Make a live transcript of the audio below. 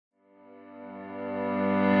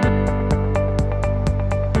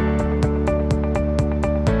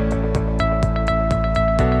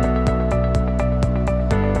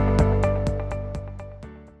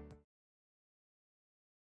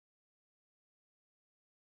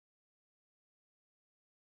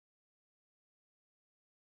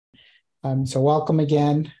So welcome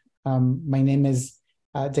again. My name is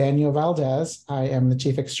Daniel Valdez. I am the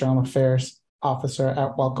Chief External Affairs Officer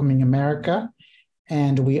at Welcoming America.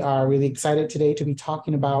 And we are really excited today to be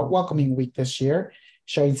talking about Welcoming Week this year,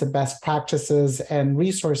 showing some best practices and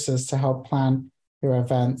resources to help plan your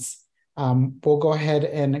events. We'll go ahead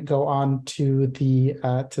and go on to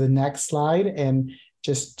the next slide and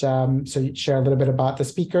just so you share a little bit about the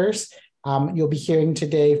speakers. You'll be hearing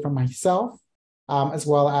today from myself, as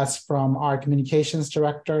well as from our communications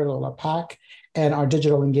director, Lola Pack, and our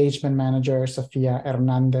digital engagement manager, Sofia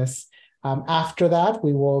Hernandez. After that,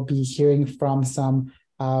 we will be hearing from some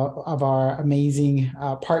of our amazing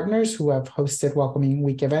partners who have hosted Welcoming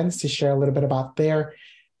Week events to share a little bit about their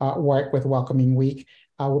work with Welcoming Week.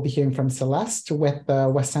 We'll be hearing from Celeste with the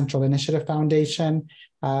West Central Initiative Foundation,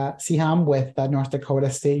 Siham with North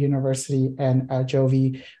Dakota State University, and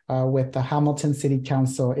Jovi with the Hamilton City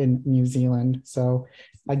Council in New Zealand. So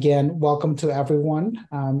again, welcome to everyone,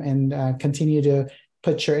 and continue to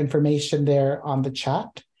put your information there on the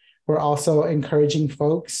chat. We're also encouraging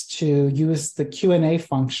folks to use the Q&A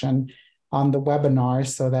function on the webinar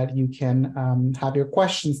so that you can have your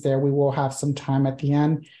questions there. We will have some time at the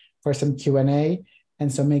end for some Q&A.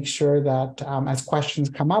 And so make sure that as questions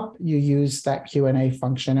come up, you use that Q&A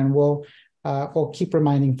function, and we'll keep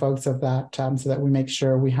reminding folks of that so that we make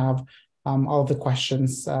sure we have all of the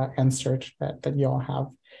questions answered that you all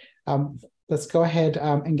have. Let's go ahead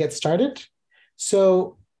and get started.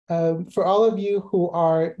 So for all of you who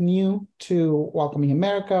are new to Welcoming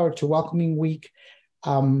America or to Welcoming Week,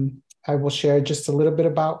 I will share just a little bit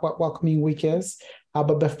about what Welcoming Week is.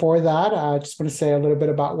 But before that, I just want to say a little bit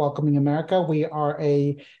about Welcoming America. We are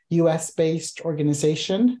a US-based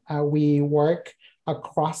organization. We work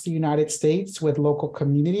across the United States with local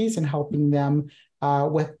communities and helping them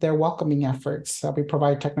with their welcoming efforts. We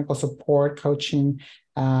provide technical support, coaching,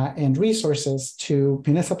 and resources to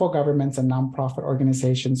municipal governments and nonprofit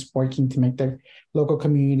organizations working to make their local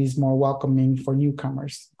communities more welcoming for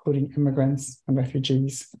newcomers, including immigrants and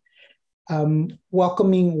refugees.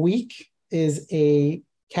 Welcoming Week is a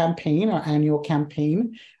campaign, our annual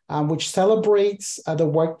campaign, which celebrates the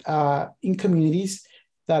work in communities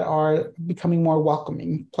that are becoming more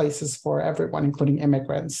welcoming places for everyone, including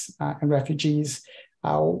immigrants and refugees.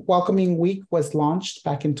 Welcoming Week was launched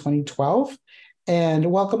back in 2012, and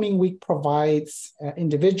Welcoming Week provides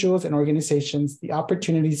individuals and organizations the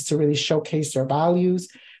opportunities to really showcase their values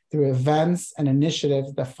through events and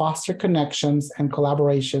initiatives that foster connections and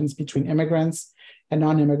collaborations between immigrants and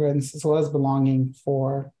non-immigrants, as well as belonging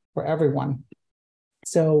for everyone.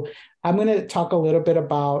 So I'm going to talk a little bit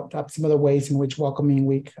about some of the ways in which Welcoming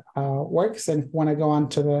Week works, and want to go on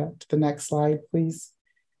to the next slide, please.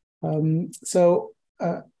 So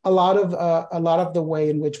a lot of the way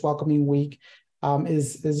in which Welcoming Week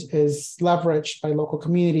is leveraged by local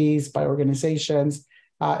communities, by organizations,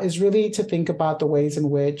 is really to think about the ways in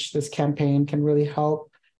which this campaign can really help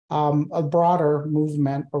a broader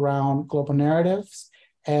movement around global narratives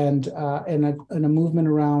and a movement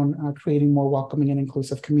around creating more welcoming and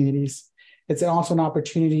inclusive communities. It's also an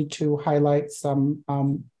opportunity to highlight some,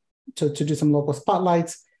 to do some local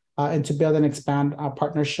spotlights and to build and expand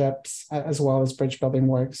partnerships as well as bridge building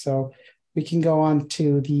work. So we can go on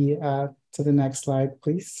to the next slide,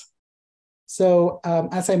 please. So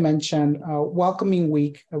as I mentioned, Welcoming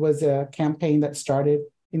Week was a campaign that started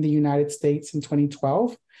in the United States in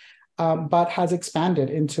 2012. But has expanded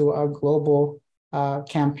into a global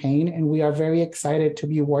campaign. And we are very excited to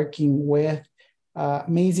be working with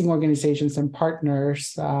amazing organizations and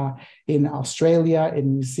partners in Australia,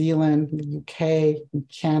 in New Zealand, in the UK, in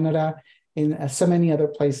Canada, in so many other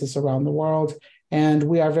places around the world. And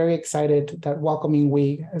we are very excited that Welcoming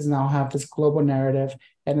Week has now have this global narrative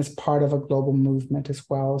and is part of a global movement as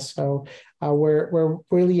well. So we're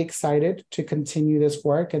really excited to continue this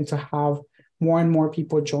work and to have more and more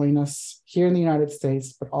people join us here in the United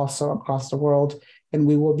States, but also across the world. And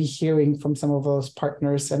we will be hearing from some of those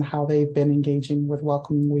partners and how they've been engaging with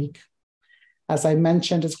Welcoming Week. As I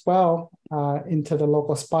mentioned as well, into the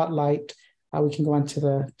local spotlight, we can go on to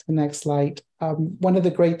the next slide. One of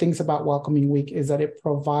the great things about Welcoming Week is that it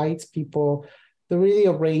provides people really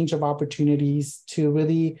a range of opportunities to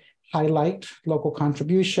really highlight local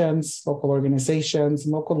contributions, local organizations,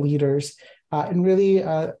 local leaders, and really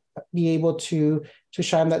be able to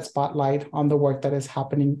shine that spotlight on the work that is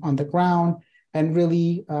happening on the ground and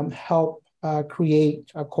really help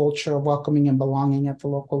create a culture of welcoming and belonging at the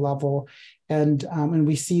local level. And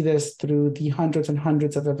we see this through the hundreds and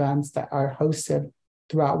hundreds of events that are hosted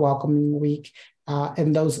throughout Welcoming Week.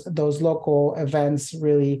 And those local events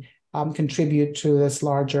really contribute to this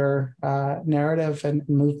larger narrative and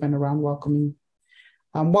movement around welcoming.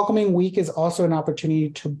 Welcoming Week is also an opportunity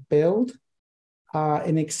to build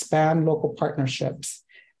and expand local partnerships.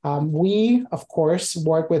 We, of course,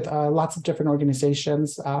 work with lots of different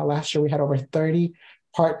organizations. Last year, we had over 30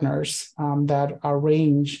 partners that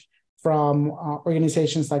range from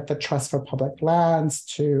organizations like the Trust for Public Lands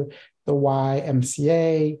to the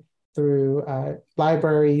YMCA, through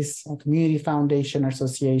libraries, community foundation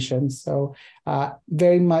associations. So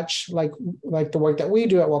very much like the work that we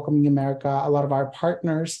do at Welcoming America, a lot of our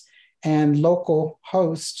partners and local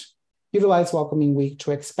hosts utilize Welcoming Week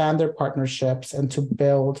to expand their partnerships and to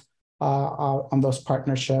build on those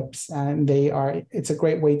partnerships. And it's a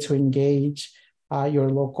great way to engage your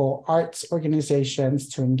local arts organizations,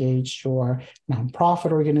 to engage your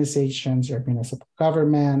nonprofit organizations, your municipal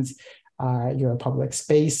governments, your public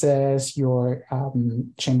spaces, your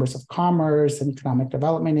chambers of commerce and economic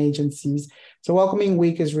development agencies. So Welcoming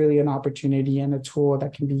Week is really an opportunity and a tool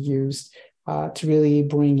that can be used to really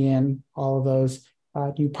bring in all of those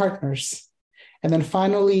new partners. And then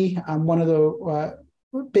finally, one of the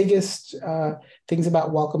biggest things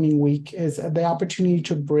about Welcoming Week is the opportunity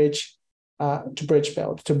to bridge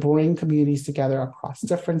build, to bring communities together across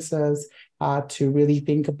differences, to really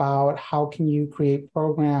think about how can you create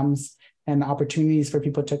programs and opportunities for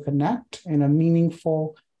people to connect in a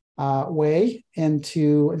meaningful way, and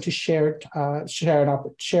to share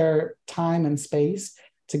time and space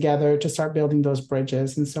together to start building those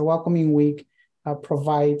bridges. And so Welcoming Week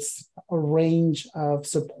provides a range of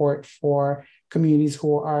support for communities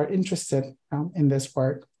who are interested in this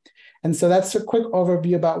work. And so that's a quick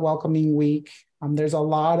overview about Welcoming Week. There's a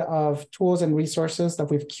lot of tools and resources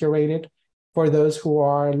that we've curated for those who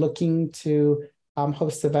are looking to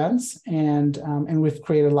host events, and we've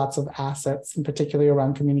created lots of assets, in particular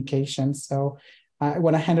around communication. So I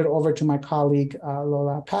want to hand it over to my colleague,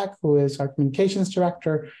 Lola Pack, who is our communications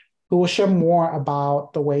director, who will share more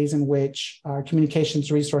about the ways in which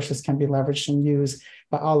communications resources can be leveraged and used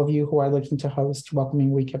by all of you who are looking to host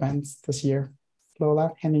Welcoming Week events this year.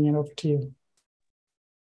 Lola, handing it over to you.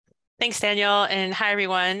 Thanks, Daniel, and hi,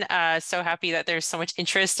 everyone. So happy that there's so much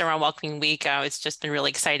interest around Welcoming Week. It's just been really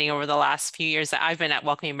exciting over the last few years that I've been at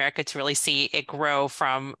Welcoming America to really see it grow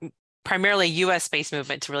from primarily US-based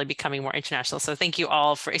movement to really becoming more international. So thank you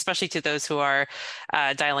all, for especially to those who are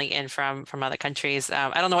dialing in from other countries.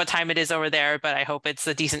 I don't know what time it is over there, but I hope it's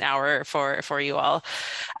a decent hour for you all.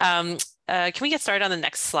 Can we get started on the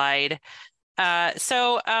next slide?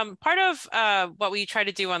 Part of what we try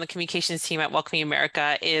to do on the communications team at Welcoming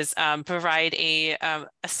America is provide a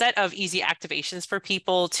set of easy activations for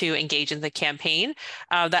people to engage in the campaign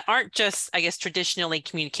that aren't just, I guess, traditionally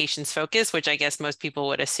communications focused, which I guess most people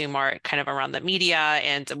would assume are kind of around the media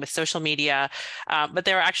and with social media. But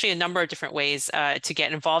there are actually a number of different ways to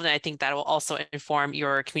get involved, and I think that will also inform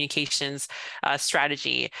your communications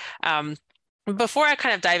strategy. Before I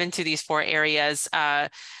kind of dive into these four areas,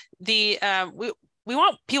 we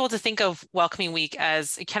want people to think of Welcoming Week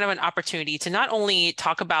as kind of an opportunity to not only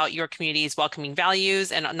talk about your community's welcoming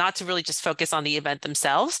values and not to really just focus on the event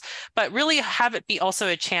themselves, but really have it be also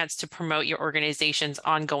a chance to promote your organization's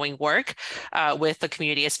ongoing work with the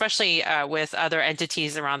community, especially with other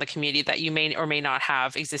entities around the community that you may or may not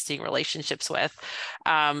have existing relationships with.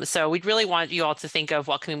 So we'd really want you all to think of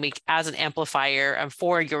Welcoming Week as an amplifier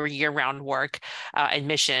for your year-round work and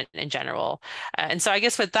mission in general. And so I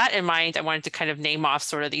guess with that in mind, I wanted to kind of name off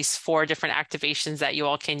sort of these four different activations that you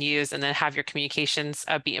all can use, and then have your communications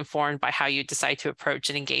be informed by how you decide to approach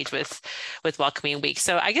and engage with Welcoming Week.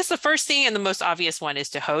 So I guess the first thing and the most obvious one is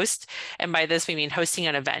to host. And by this, we mean hosting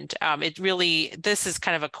an event. This is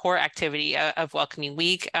kind of a core activity of Welcoming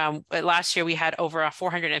Week. Last year, we had over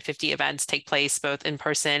 450 events take place, both in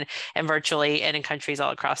person and virtually, and in countries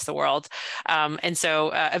all across the world. And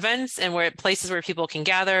so events and places where people can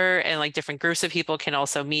gather and like different groups of people can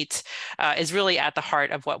also meet is really at the heart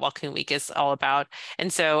of what Welcoming Week is all about.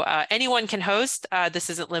 And so anyone can host. This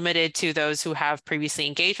isn't limited to those who have previously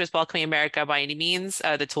engaged with Welcoming America by any means.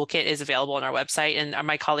 The toolkit is available on our website, and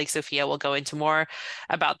my colleague Sophia will go into more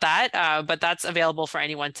about that. But that's available for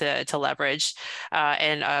anyone to leverage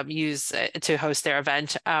and use to host their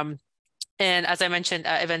event. And as I mentioned,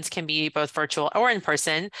 events can be both virtual or in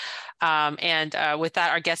person. With that,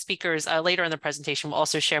 our guest speakers later in the presentation will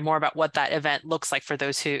also share more about what that event looks like for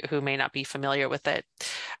those who may not be familiar with it.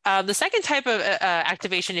 The second type of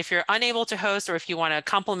activation, if you're unable to host or if you want to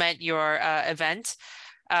complement your event,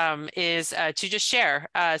 is to just share.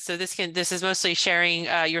 So this is mostly sharing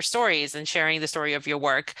your stories and sharing the story of your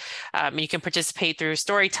work. You can participate through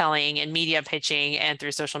storytelling and media pitching and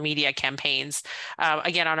through social media campaigns.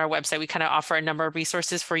 Again, on our website, we kind of offer a number of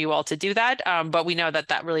resources for you all to do that, but we know that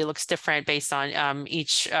that really looks different based on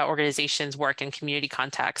each organization's work and community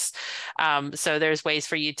context. So there's ways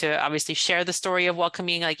for you to obviously share the story of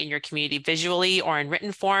welcoming, like in your community visually or in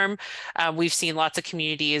written form. We've seen lots of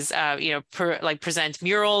communities, present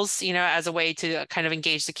murals, as a way to kind of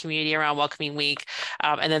engage the community around Welcoming Week.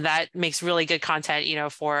 And then that makes really good content,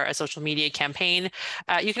 for a social media campaign.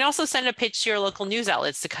 You can also send a pitch to your local news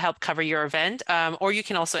outlets to help cover your event, or you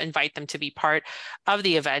can also invite them to be part of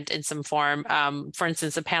the event in some form. For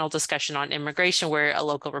instance, a panel discussion on immigration where a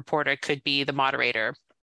local reporter could be the moderator,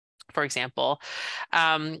 for example.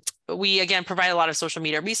 We, again, provide a lot of social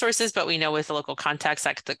media resources, but we know with the local context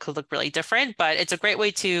that could look really different. But it's a great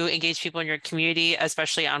way to engage people in your community,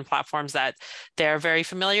 especially on platforms that they're very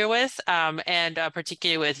familiar with, and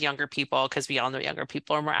particularly with younger people, because we all know younger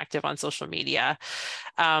people are more active on social media.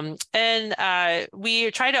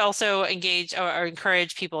 We try to also engage or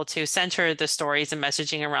encourage people to center the stories and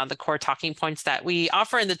messaging around the core talking points that we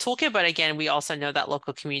offer in the toolkit. But again, we also know that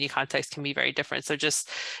local community context can be very different. So just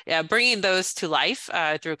bringing those to life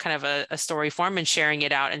through kind of a story form and sharing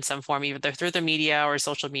it out in some form, either through the media or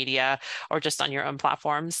social media or just on your own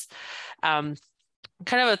platforms.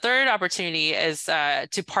 Kind of a third opportunity is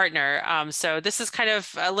to partner. So this is kind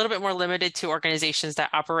of a little bit more limited to organizations that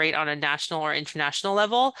operate on a national or international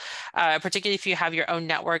level, particularly if you have your own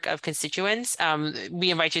network of constituents. We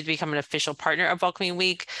invite you to become an official partner of Welcoming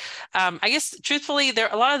Week. I guess, truthfully,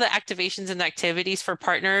 a lot of the activations and activities for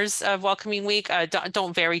partners of Welcoming Week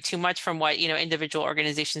don't vary too much from what individual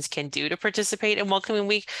organizations can do to participate in Welcoming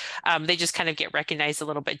Week. They just kind of get recognized a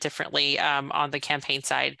little bit differently on the campaign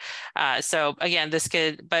side. So again,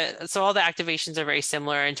 so all the activations are very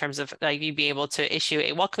similar in terms of like you being able to issue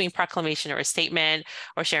a welcoming proclamation or a statement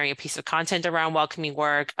or sharing a piece of content around welcoming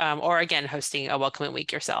work, or again, hosting a welcoming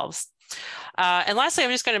week yourselves. And lastly, I'm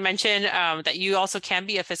just going to mention that you also can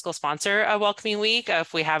be a fiscal sponsor of Welcoming Week.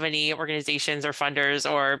 If we have any organizations or funders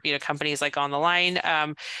or companies like on the line,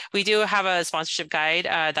 we do have a sponsorship guide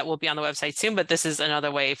that will be on the website soon. But this is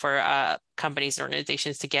another way for companies and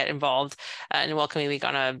organizations to get involved in Welcoming Week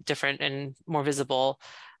on a different and more visible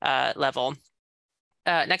level.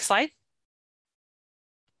 Next slide.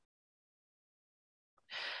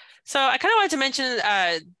 So I kind of wanted to mention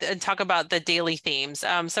and talk about the daily themes.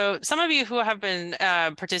 So some of you who have been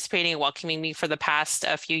participating in Welcoming Me for the past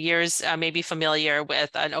few years may be familiar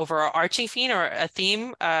with an overarching theme or a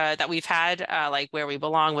theme that we've had, like Where We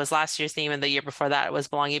Belong was last year's theme, and the year before that was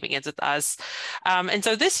Belonging Begins With Us. And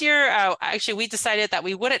so this year, actually, we decided that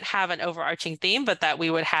we wouldn't have an overarching theme, but that we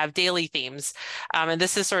would have daily themes. And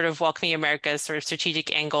this is sort of Welcoming America's sort of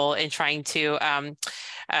strategic angle in trying to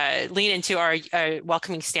lean into our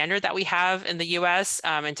welcoming standard that we have in the U.S.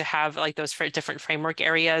 And to have like those different framework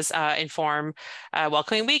areas inform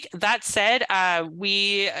Welcoming Week. That said,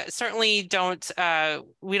 we certainly don't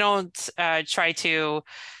try to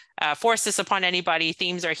force this upon anybody.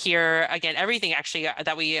 Themes are here. Again, everything actually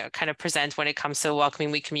that we kind of present when it comes to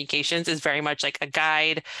Welcoming Week communications is very much like a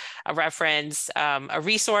guide, a reference, a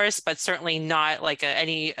resource, but certainly not like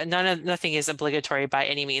nothing is obligatory by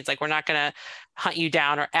any means. Like we're not going to hunt you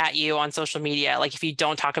down or at you on social media, like if you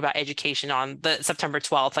don't talk about education on the September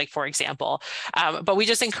 12th, like for example. But we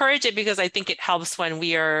just encourage it because I think it helps when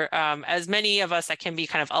we are, as many of us that can be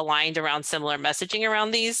kind of aligned around similar messaging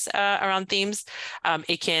around these, around themes,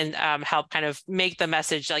 it can help kind of make the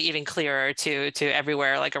message like even clearer to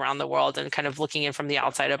everywhere, like around the world, and kind of looking in from the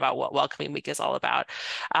outside about what Welcoming Week is all about.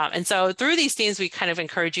 And so through these themes, we kind of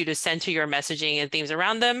encourage you to center your messaging and themes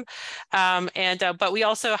around them. But we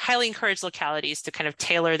also highly encourage localities to kind of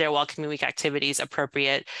tailor their Welcoming Week activities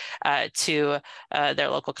appropriate to their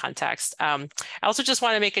local context. I also just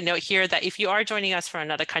want to make a note here that if you are joining us from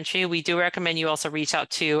another country, we do recommend you also reach out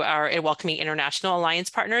to our Welcoming International Alliance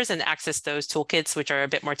partners and access those toolkits, which are a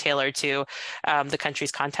bit more tailored to the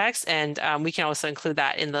country's context. And we can also include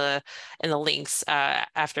that in the links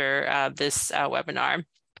after this webinar.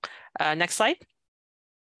 Next slide.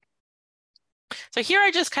 So here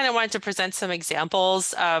I just kind of wanted to present some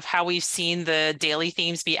examples of how we've seen the daily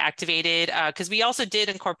themes be activated, because we also did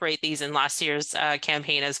incorporate these in last year's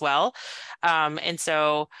campaign as well. And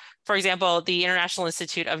so, For example, the International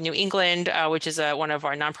Institute of New England, which is one of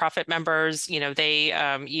our nonprofit members,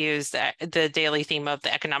 they use the daily theme of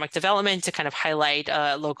the economic development to kind of highlight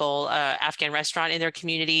a local Afghan restaurant in their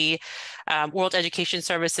community. World Education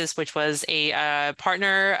Services, which was a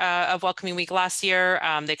partner of Welcoming Week last year,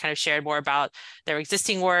 they kind of shared more about their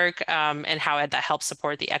existing work and how that helps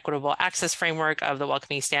support the equitable access framework of the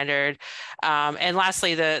Welcoming Standard. And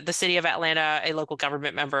lastly, the City of Atlanta, a local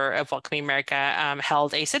government member of Welcoming America,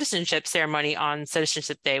 held a citizenship ceremony on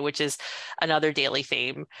Citizenship Day, which is another daily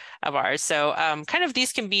theme of ours. So kind of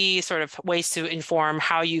these can be sort of ways to inform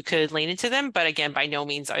how you could lean into them. But again, by no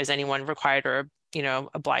means is anyone required or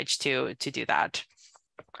obliged to do that.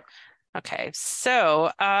 Okay,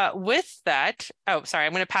 so with that, oh, sorry,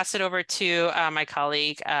 I'm going to pass it over to my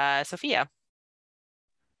colleague, Sophia.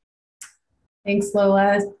 Thanks,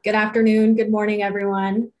 Lola. Good afternoon. Good morning,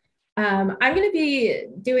 everyone. I'm going to be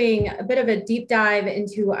doing a bit of a deep dive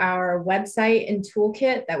into our website and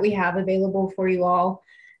toolkit that we have available for you all.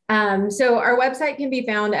 So our website can be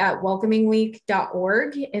found at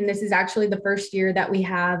welcomingweek.org, and this is actually the first year that we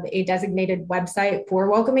have a designated website for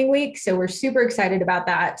Welcoming Week, so we're super excited about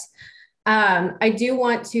that. I do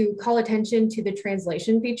want to call attention to the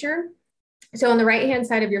translation feature. So on the right-hand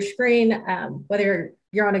side of your screen, whether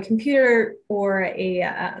you're on a computer or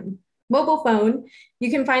a mobile phone,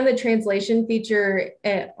 you can find the translation feature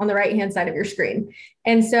on the right-hand side of your screen.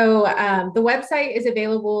 And so the website is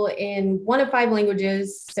available in one of 5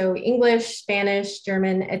 languages, so English, Spanish,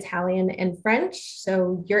 German, Italian, and French.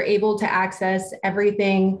 So you're able to access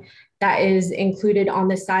everything that is included on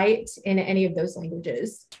the site in any of those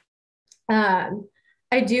languages.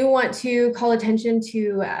 I do want to call attention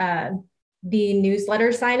to the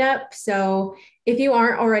newsletter sign up. So if you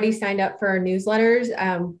aren't already signed up for our newsletters,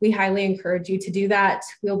 we highly encourage you to do that.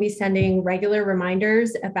 We'll be sending regular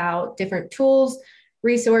reminders about different tools,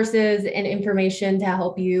 resources, and information to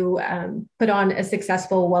help you put on a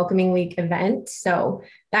successful Welcoming Week event. So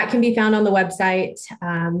that can be found on the website.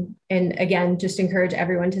 And again, just encourage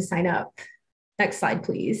everyone to sign up. Next slide,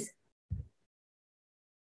 please.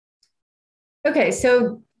 Okay,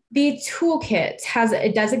 so the toolkit has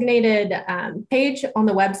a designated page on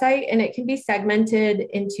the website, and it can be segmented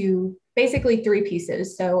into basically 3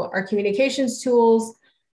 pieces. So our communications tools,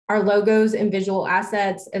 our logos and visual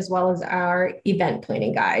assets, as well as our event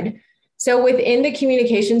planning guide. So within the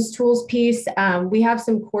communications tools piece, we have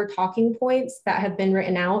some core talking points that have been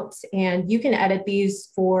written out, and you can edit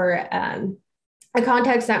these for a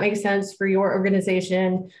context that makes sense for your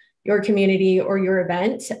organization, your community, or your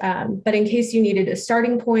event. But in case you needed a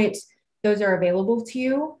starting point, those are available to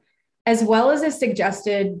you, as well as a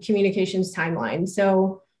suggested communications timeline.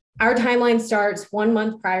 So our timeline starts 1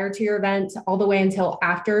 month prior to your event, all the way until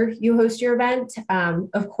after you host your event.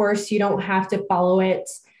 Of course, you don't have to follow it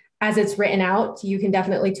as it's written out. You can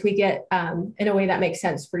definitely tweak it in a way that makes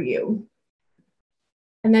sense for you.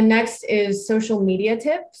 And then next is social media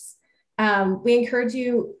tips. We encourage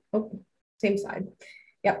you, same slide.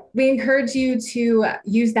 Yep, we encourage you to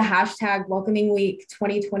use the hashtag Welcoming Week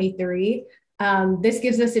 2023. This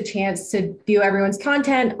gives us a chance to view everyone's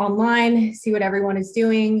content online, see what everyone is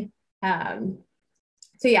doing.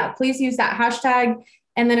 So yeah, please use that hashtag.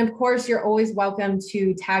 And then of course, you're always welcome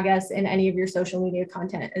to tag us in any of your social media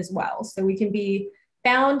content as well. So we can be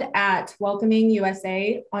found at Welcoming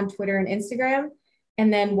USA on Twitter and Instagram,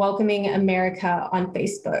 and then Welcoming America on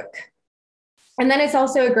Facebook. And then it's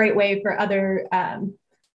also a great way for other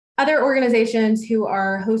organizations who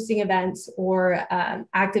are hosting events or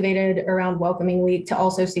activated around Welcoming Week to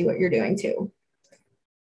also see what you're doing too.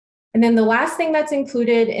 And then the last thing that's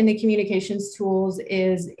included in the communications tools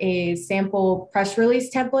is a sample press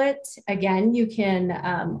release template. Again, you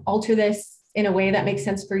can alter this in a way that makes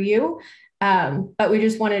sense for you, but we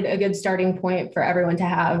just wanted a good starting point for everyone to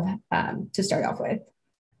have to start off with.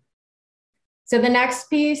 So the next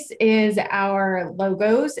piece is our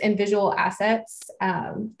logos and visual assets.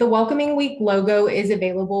 The Welcoming Week logo is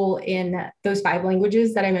available in those 5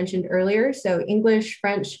 languages that I mentioned earlier. So English,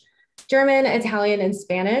 French, German, Italian, and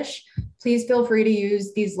Spanish. Please feel free to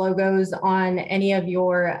use these logos on any of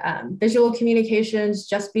your visual communications.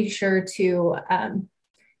 Just be sure to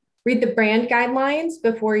read the brand guidelines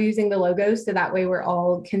before using the logos, so that way we're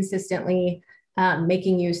all consistently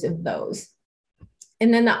making use of those.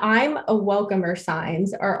 And then the I'm a welcomer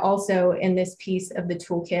signs are also in this piece of the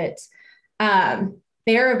toolkit.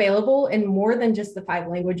 They are available in more than just the 5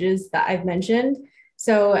 languages that I've mentioned.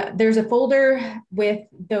 So there's a folder with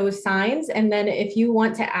those signs. And then if you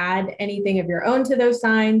want to add anything of your own to those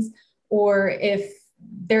signs, or if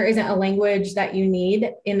there isn't a language that you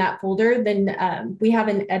need in that folder, then we have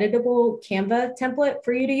an editable Canva template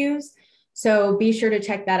for you to use. So be sure to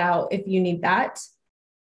check that out if you need that.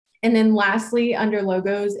 And then lastly, under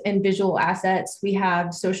logos and visual assets, we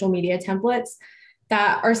have social media templates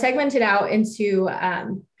that are segmented out into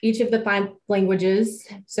each of the 5 languages.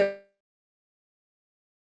 So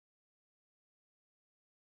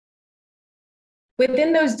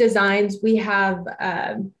within those designs, we have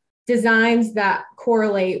designs that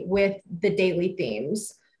correlate with the daily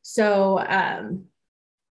themes. So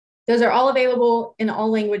those are all available in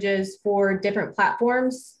all languages for different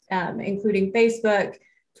platforms, including Facebook,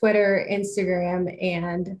 Twitter, Instagram,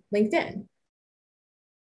 and LinkedIn.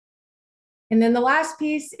 And then the last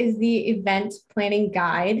piece is the event planning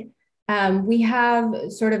guide. We have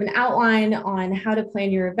sort of an outline on how to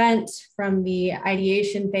plan your event from the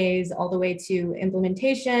ideation phase all the way to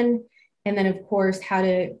implementation. And then of course, how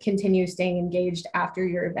to continue staying engaged after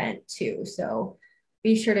your event too. So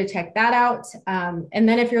be sure to check that out. And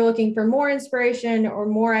then if you're looking for more inspiration or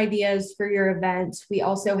more ideas for your event, we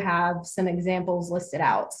also have some examples listed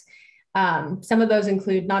out. Some of those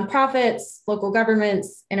include nonprofits, local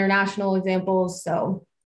governments, international examples. So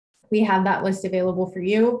we have that list available for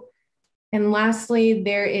you. And lastly,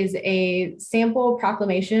 there is a sample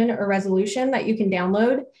proclamation or resolution that you can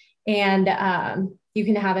download, and you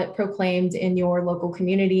can have it proclaimed in your local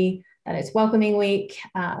community that it's Welcoming Week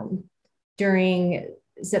during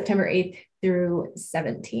September 8th through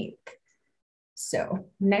 17th. So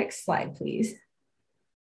next slide, please.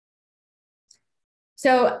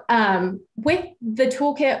 So with the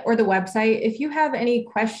toolkit or the website, if you have any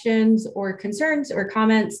questions or concerns or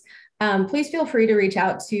comments, please feel free to reach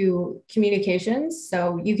out to communications.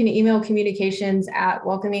 So you can email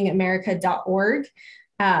communications@welcomingamerica.org.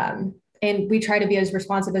 And we try to be as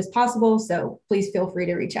responsive as possible. So please feel free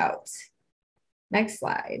to reach out. Next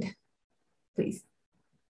slide, please.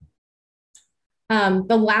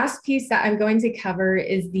 The last piece that I'm going to cover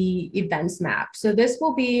is the events map. So this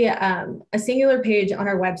will be a singular page on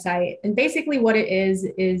our website. And basically what it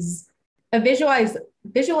is a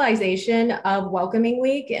visualization of Welcoming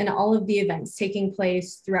Week and all of the events taking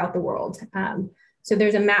place throughout the world. So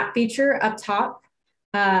there's a map feature up top.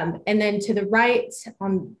 And then to the right,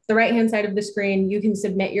 on the right-hand side of the screen, you can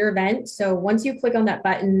submit your event. So once you click on that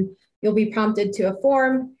button, you'll be prompted to a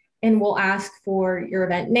form, and we'll ask for your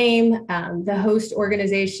event name, the host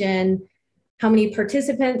organization, how many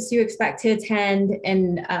participants you expect to attend,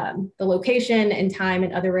 and the location and time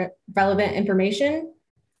and other relevant information.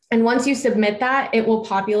 And once you submit that, it will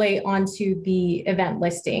populate onto the event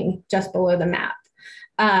listing just below the map.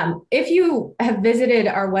 If you have visited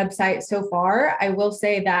our website so far, I will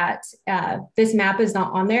say that this map is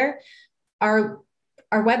not on there. Our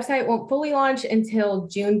website won't fully launch until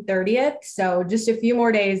June 30th. So just a few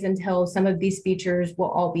more days until some of these features will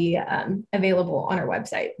all be available on our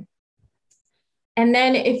website. And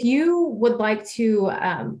then if you would like to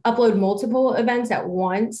upload multiple events at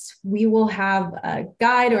once, we will have a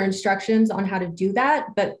guide or instructions on how to do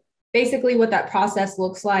that. But basically what that process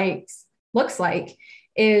looks like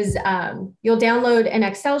is you'll download an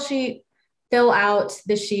Excel sheet, fill out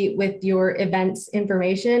the sheet with your events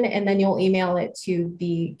information, and then you'll email it to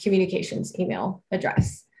the communications email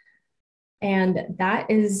address. And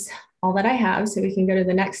that is all that I have. So we can go to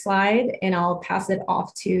the next slide and I'll pass it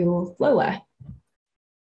off to Lola.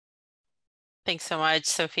 Thanks so much,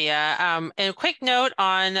 Sophia. And a quick note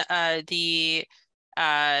on the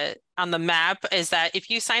map is that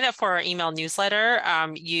if you sign up for our email newsletter,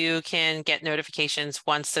 you can get notifications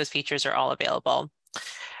once those features are all available.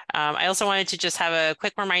 I also wanted to just have a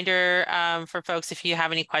quick reminder for folks, if you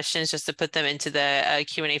have any questions, just to put them into the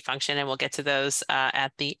Q&A function, and we'll get to those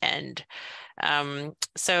at the end.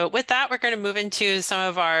 So with that, we're going to move into some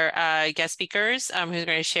of our guest speakers who are going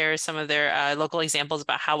to share some of their local examples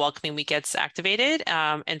about how Welcoming Week gets activated.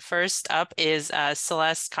 And first up is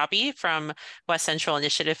Celeste Copy from West Central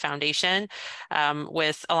Initiative Foundation, along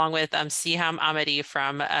with Siham Ahmadi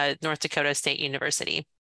from North Dakota State University.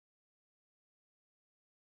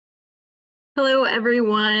 Hello,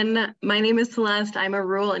 everyone. My name is Celeste. I'm a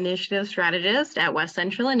rural initiative strategist at West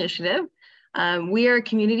Central Initiative. We are a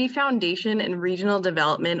community foundation and regional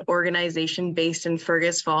development organization based in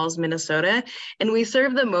Fergus Falls, Minnesota, and we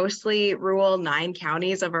serve the mostly rural 9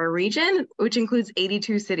 counties of our region, which includes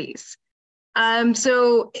 82 cities.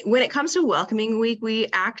 So when it comes to Welcoming Week, we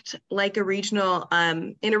act like a regional,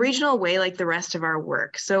 in a regional way like the rest of our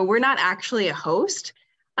work. So we're not actually a host.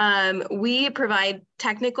 We provide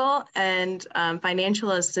technical and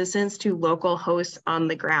financial assistance to local hosts on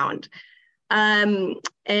the ground.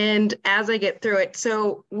 And as I get through it,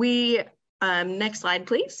 so we Next slide,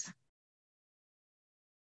 please.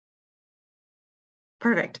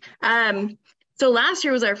 Perfect. So last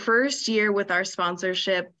year was our first year with our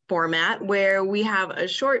sponsorship format, where we have a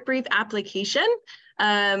short, brief application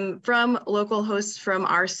from local hosts from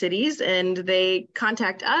our cities, and they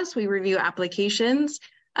contact us, we review applications,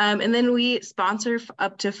 and then we sponsor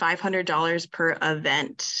up to $500 per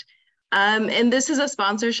event. And this is a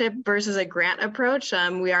sponsorship versus a grant approach.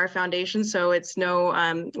 We are a foundation, so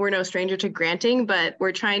we're no stranger to granting, but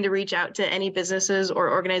we're trying to reach out to any businesses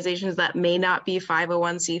or organizations that may not be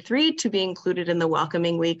 501c3 to be included in the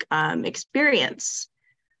Welcoming Week experience.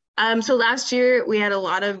 So last year we had a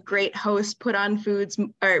lot of great hosts put on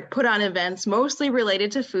events mostly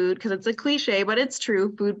related to food, because it's a cliche, but it's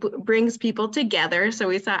true. Food brings people together. So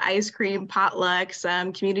we saw ice cream, potlucks,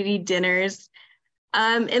 community dinners.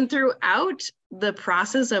 And throughout the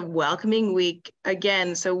process of Welcoming Week,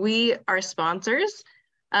 again, so we are sponsors,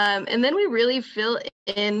 and then we really fill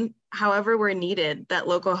in however we're needed that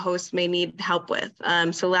local hosts may need help with.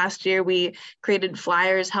 So last year we created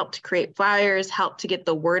flyers, helped to create flyers, helped to get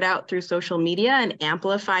the word out through social media and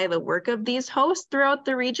amplify the work of these hosts throughout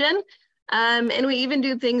the region. And we even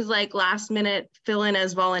do things like last minute fill in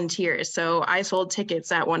as volunteers. So I sold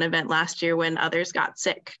tickets at one event last year when others got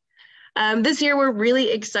sick. This year, we're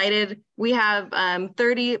really excited. We have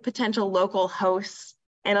 30 potential local hosts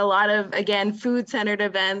and a lot of, again, food-centered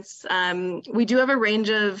events. We do have a range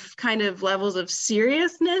of kind of levels of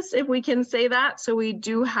seriousness, if we can say that. So we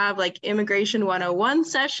do have like Immigration 101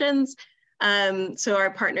 sessions. So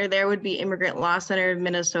our partner there would be Immigrant Law Center of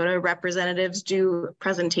Minnesota. Representatives do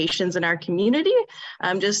presentations in our community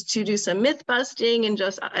just to do some myth busting and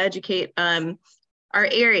just educate our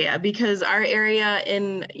area, because our area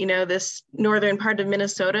in this northern part of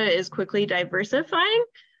Minnesota is quickly diversifying.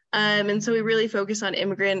 And so we really focus on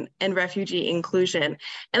immigrant and refugee inclusion.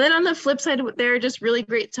 And then on the flip side, there are just really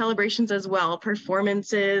great celebrations as well,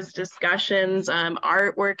 performances, discussions,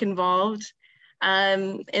 artwork involved.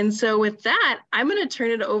 And so with that, I'm going to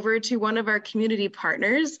turn it over to one of our community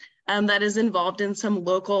partners that is involved in some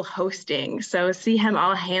local hosting. So Sihem,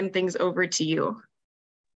 I'll hand things over to you.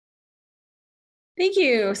 Thank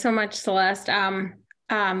you so much, Celeste.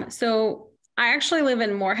 So I actually live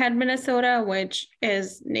in Moorhead, Minnesota, which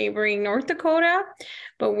is neighboring North Dakota,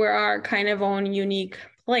 but we're our kind of own unique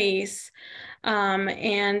place.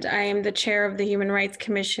 And I am the chair of the Human Rights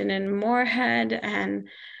Commission in Moorhead, and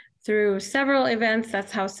through several events,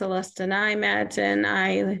 that's how Celeste and I met, and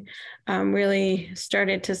I really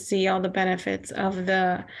started to see all the benefits of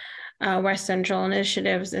the West Central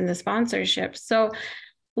initiatives and the sponsorship. So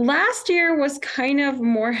last year was kind of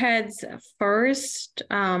Moorhead's first,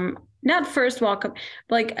 not first welcome,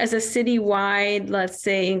 but like as a citywide, let's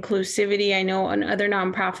say, inclusivity. I know other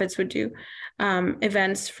nonprofits would do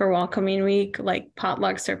events for Welcoming Week, like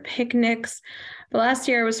potlucks or picnics. But last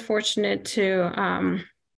year I was fortunate to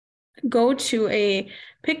go to a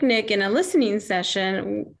picnic and a listening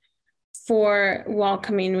session for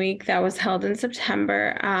Welcoming Week that was held in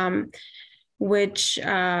September, which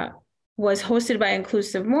was hosted by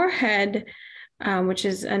Inclusive Moorhead, which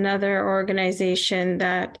is another organization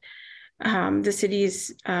that the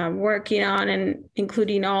city's working on, and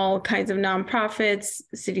including all kinds of nonprofits,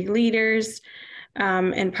 city leaders,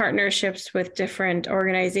 and partnerships with different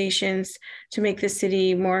organizations to make the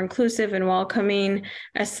city more inclusive and welcoming.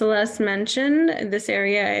 As Celeste mentioned, this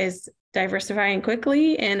area is diversifying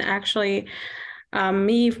quickly, and actually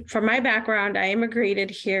from my background, I immigrated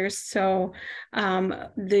here. So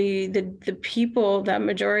the people, that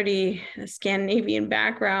majority Scandinavian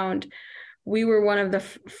background, we were one of the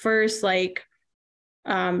first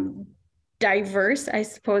diverse, I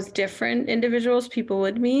suppose, different individuals people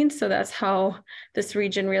would meet. So that's how this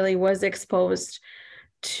region really was exposed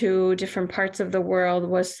to different parts of the world,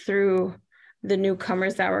 was through the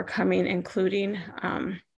newcomers that were coming, including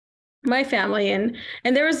my family, and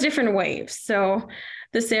there was different waves. So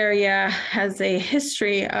this area has a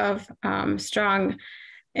history of strong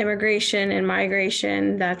immigration and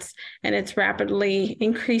migration, and it's rapidly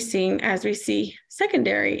increasing as we see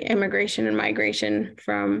secondary immigration and migration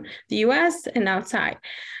from the US and outside.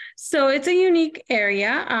 So it's a unique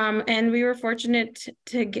area, and we were fortunate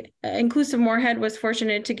to get, Inclusive Moorhead was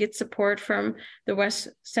fortunate to get support from the West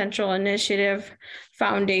Central Initiative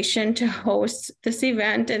Foundation to host this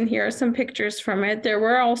event, and here are some pictures from it. There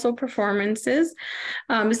were also performances.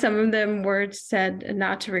 Some of them were said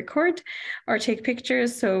not to record or take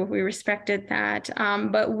pictures, so we respected that.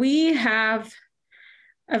 But we have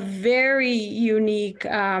a very unique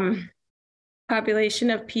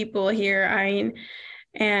population of people here. I mean,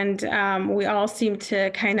 And we all seem to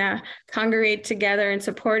kind of congregate together and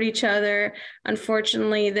support each other.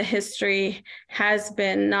 Unfortunately, the history has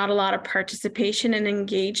been not a lot of participation and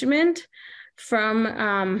engagement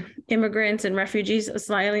from immigrants and refugees,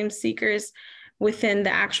 asylum seekers within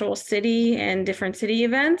the actual city and different city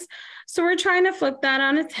events. So we're trying to flip that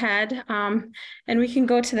on its head. And we can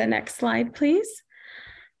go to the next slide, please.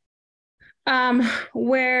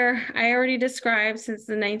 Where I already described since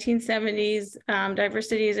the 1970s,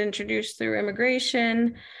 diversity is introduced through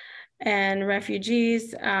immigration and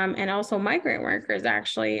refugees, and also migrant workers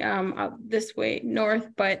actually up this way north.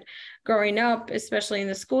 But growing up, especially in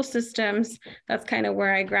the school systems, that's kind of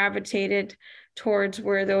where I gravitated towards,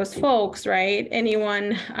 were those folks, right?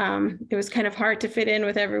 Anyone, it was kind of hard to fit in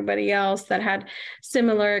with everybody else that had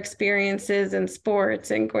similar experiences in sports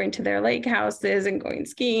and going to their lake houses and going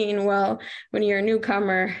skiing. Well, when you're a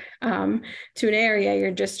newcomer to an area, you're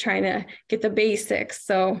just trying to get the basics.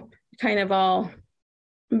 So kind of all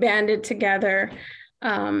banded together,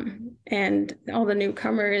 and all the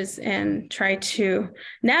newcomers, and try to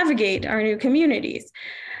navigate our new communities.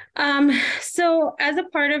 So as a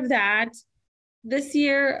part of that, this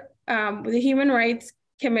year, the Human Rights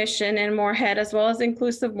Commission and Moorhead, as well as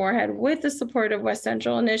Inclusive Moorhead, with the support of West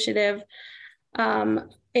Central Initiative,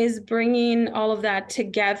 is bringing all of that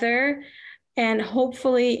together and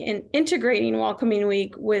hopefully integrating Welcoming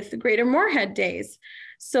Week with Greater Moorhead Days.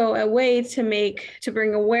 So a way to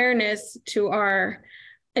bring awareness to our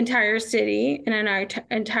entire city and in our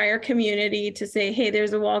entire community, to say, hey,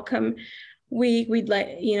 there's a welcome week. We'd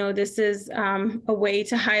like, this is a way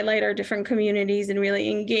to highlight our different communities and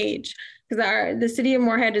really engage, because the city of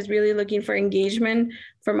Moorhead is really looking for engagement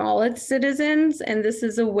from all its citizens. And this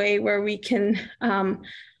is a way where we can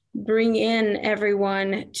bring in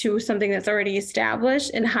everyone to something that's already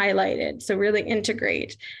established and highlighted. So really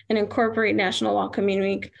integrate and incorporate National Welcoming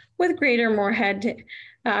Week with Greater Moorhead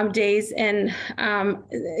days, and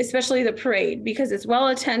especially the parade, because it's well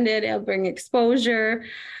attended. It'll bring exposure.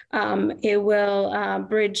 It will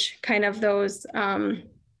bridge kind of those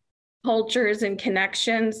cultures and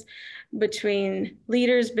connections between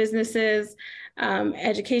leaders, businesses,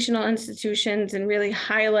 educational institutions, and really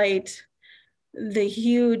highlight the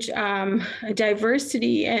huge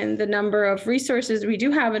diversity and the number of resources we do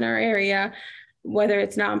have in our area, whether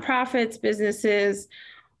it's nonprofits, businesses,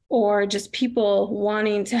 or just people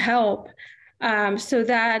wanting to help. So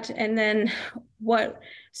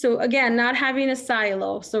again, not having a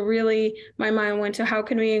silo. So really my mind went to, how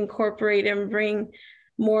can we incorporate and bring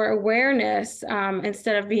more awareness,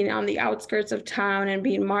 instead of being on the outskirts of town and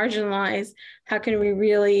being marginalized? How can we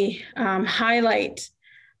really highlight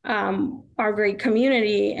our great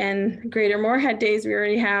community? And Greater Moorhead Days, we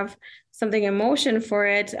already have something in motion for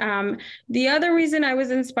it. The other reason I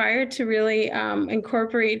was inspired to really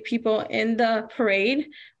incorporate people in the parade,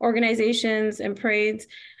 organizations and parades,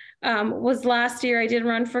 was last year I did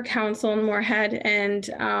run for council in Moorhead,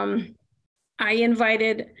 and I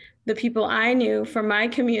invited the people I knew from my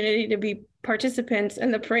community to be participants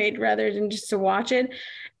in the parade rather than just to watch it.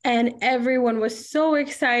 And everyone was so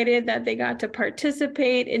excited that they got to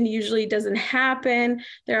participate, and usually doesn't happen.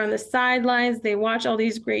 They're on the sidelines, they watch all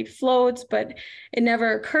these great floats, but it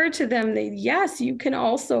never occurred to them that, yes, you can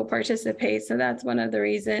also participate. So that's one of the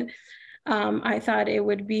reasons I thought it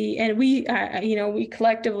would be, and we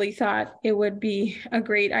collectively thought it would be a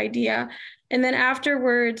great idea. And then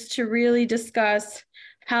afterwards, to really discuss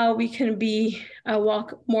how we can be a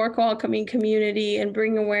more welcoming community and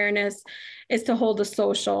bring awareness, is to hold a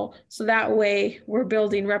social. So that way we're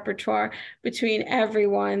building repertoire between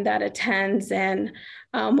everyone that attends, and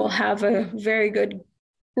we'll have a very good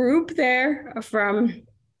group there from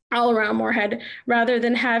all around Moorhead, rather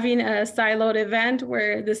than having a siloed event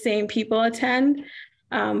where the same people attend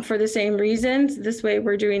for the same reasons. This way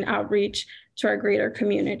we're doing outreach to our greater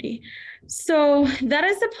community. So that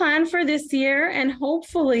is the plan for this year. And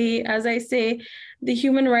hopefully, as I say, the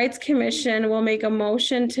Human Rights Commission will make a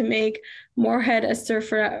motion to make Moorhead a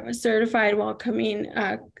certified welcoming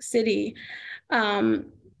city.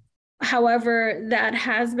 However, that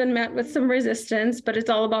has been met with some resistance, but it's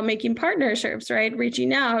all about making partnerships, right?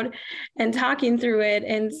 Reaching out and talking through it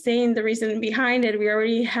and saying the reason behind it. We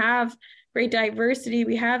already have great diversity.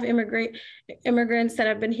 We have immigrants that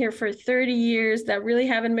have been here for 30 years that really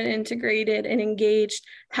haven't been integrated and engaged.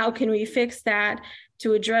 How can we fix that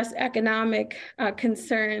to address economic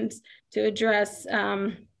concerns, to address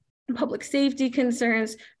public safety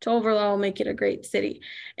concerns to overall make it a great city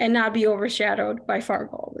and not be overshadowed by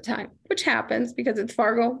Fargo all the time, which happens because it's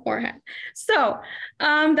Fargo, Moorhead. So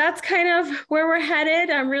that's kind of where we're headed.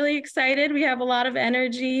 I'm really excited. We have a lot of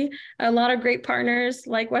energy, a lot of great partners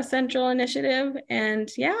like West Central Initiative. And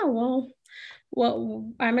yeah,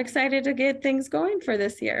 well, I'm excited to get things going for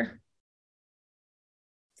this year.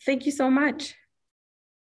 Thank you so much.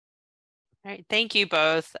 All right, thank you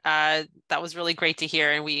both. That was really great to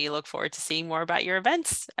hear, and we look forward to seeing more about your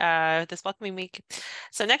events this welcoming week.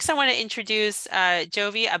 So next I want to introduce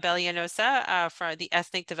Jovi Abelianosa, for the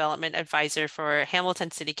Ethnic Development Advisor for Hamilton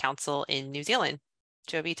City Council in New Zealand.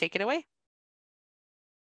 Jovi, take it away.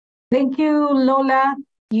 Thank you, Lola.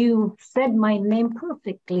 You said my name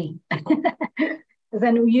perfectly.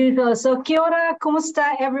 Than usual. So kia ora,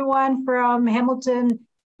 kumusta everyone from Hamilton,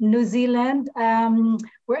 New Zealand.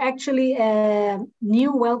 We're actually a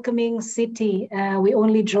new welcoming city. We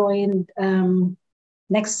only joined,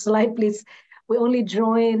 next slide, please. We only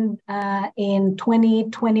joined in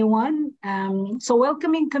 2021. So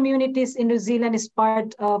welcoming communities in New Zealand is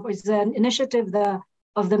part of, is an initiative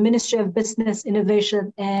of the Ministry of Business,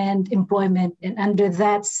 Innovation and Employment. And under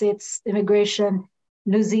that sits Immigration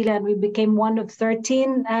New Zealand. We became one of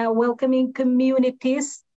 13 welcoming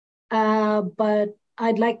communities, but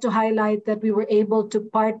I'd like to highlight that we were able to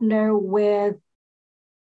partner with,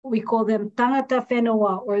 we call them Tangata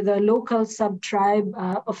Whenua, or the local sub-tribe.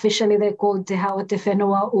 Officially, they're called Te Hawa Te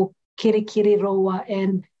Whenua o Kirikiri Roa.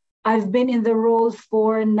 And I've been in the role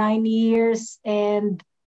for 9 years, and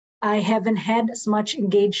I haven't had as much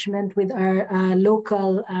engagement with our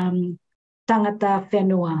local Tangata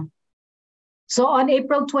Whenua. So on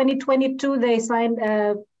April 2022, they signed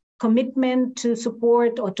a commitment to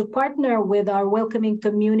support or to partner with our Welcoming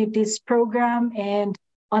Communities program. And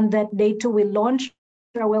on that day too, we launched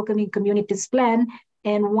our Welcoming Communities plan.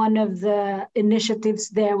 And one of the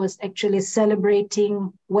initiatives there was actually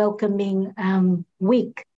celebrating Welcoming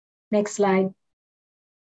Week. Next slide.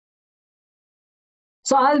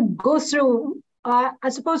 So I'll go through, I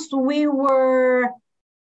suppose we were,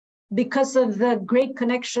 because of the great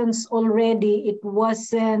connections already, it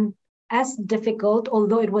wasn't as difficult,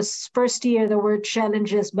 although it was first year, there were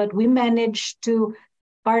challenges, but we managed to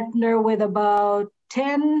partner with about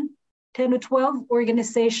 10 to 12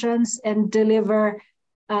 organizations and deliver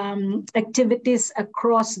activities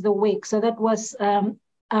across the week. So that was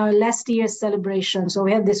our last year's celebration. So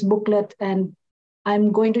we had this booklet, and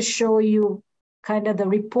I'm going to show you kind of the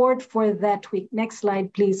report for that week. Next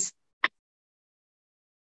slide, please.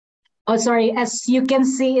 Oh, sorry. As you can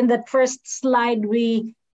see in that first slide,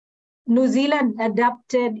 New Zealand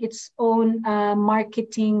adapted its own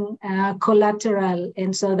marketing collateral.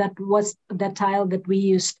 And so that was the tile that we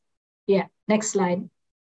used. Yeah, next slide.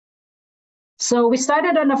 So we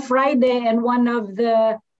started on a Friday, and one of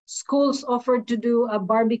the schools offered to do a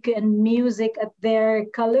barbecue and music at their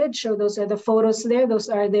college. So those are the photos there. Those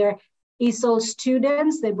are their ESOL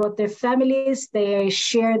students. They brought their families. They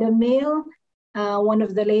shared a meal. One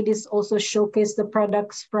of the ladies also showcased the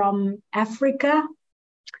products from Africa.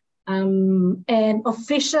 And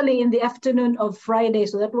officially in the afternoon of Friday,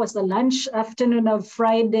 so that was the lunch afternoon of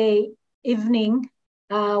Friday evening,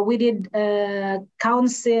 we did a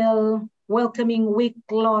council welcoming week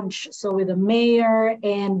launch. So with the mayor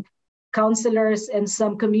and councillors and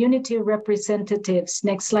some community representatives.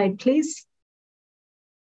 Next slide, please.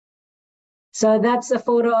 So that's a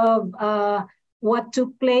photo of what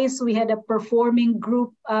took place. We had a performing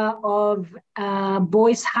group of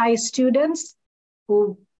boys' high students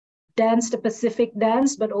who danced a Pacific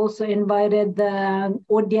dance, but also invited the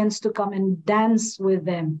audience to come and dance with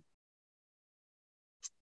them.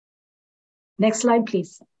 Next slide,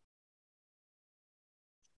 please.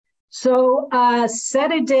 So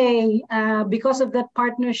Saturday, because of that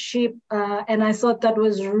partnership, and I thought that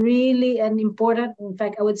was really an important, in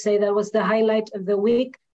fact, I would say that was the highlight of the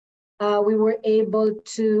week. We were able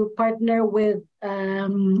to partner with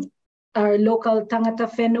our local Tangata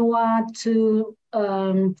Whenua to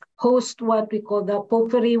host what we call the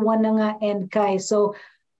Poperi, Wananga, and Kai. So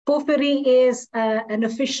Poperi is an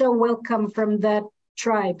official welcome from that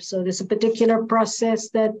tribe. So there's a particular process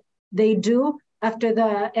that they do after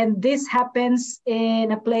the, and this happens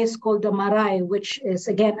in a place called the Marae, which is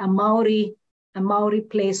again a Maori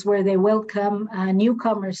place where they welcome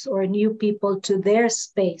newcomers or new people to their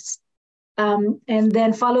space. And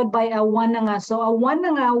then followed by a Wananga. So a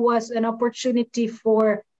Wananga was an opportunity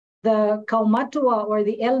for the Kaumatua or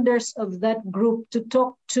the elders of that group to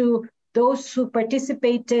talk to those who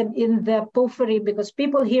participated in the Poperi, because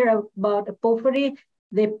people hear about a Poperi,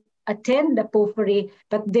 they attend the pofuri,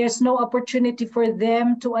 but there's no opportunity for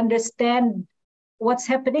them to understand what's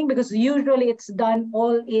happening because usually it's done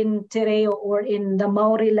all in Tereo or in the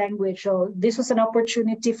Maori language. So this was an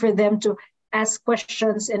opportunity for them to ask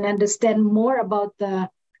questions and understand more about the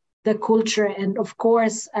culture. And of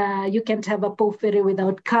course, you can't have a pofuri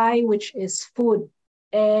without kai, which is food.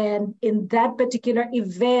 And in that particular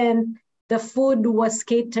event, the food was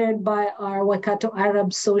catered by our Waikato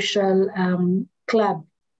Arab Social Club.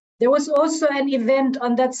 There was also an event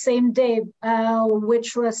on that same day,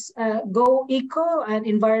 which was Go Eco, an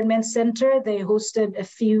environment center. They hosted a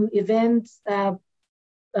few events,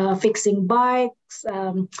 fixing bikes,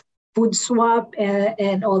 food swap,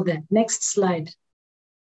 and all that. Next slide.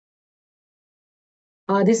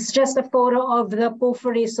 This is just a photo of the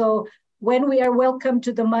pofuri. So when we are welcome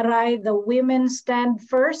to the marae, the women stand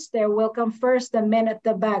first. They're welcome first, the men at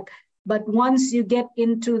the back. But once you get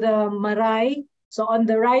into the marae, so on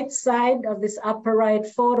the right side of this upper right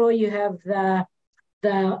photo, you have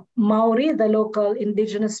the Maori, the local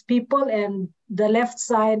indigenous people, and the left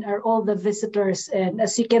side are all the visitors. And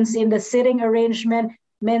as you can see in the sitting arrangement,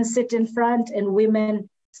 men sit in front and women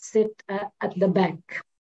sit at the back.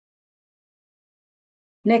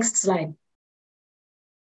 Next slide.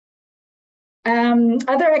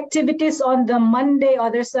 Other activities on the Monday,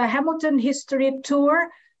 there's a Hamilton history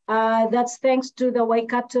tour. That's thanks to the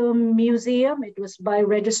Waikato Museum. It was by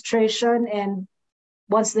registration, and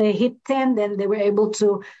once they hit 10, then they were able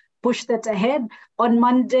to push that ahead. On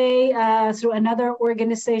Monday, through another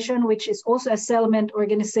organization, which is also a settlement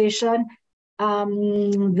organization, we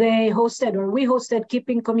hosted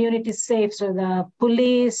Keeping Communities Safe. So the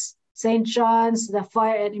police, St. John's, the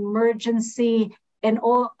fire and emergency, and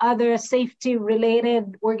all other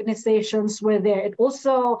safety-related organizations were there. It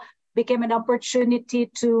also became an opportunity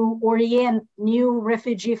to orient new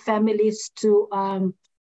refugee families to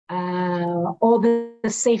all the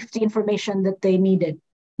safety information that they needed.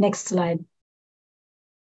 Next slide.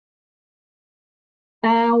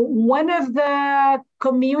 One of the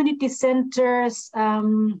community centers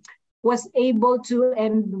was able to,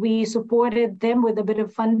 and we supported them with a bit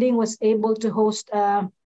of funding, was able to host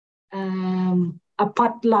a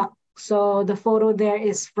potluck. So the photo there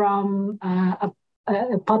is from a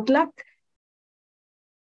potluck.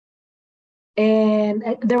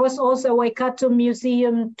 And there was also a Waikato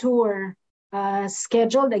Museum tour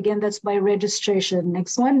scheduled. Again, that's by registration.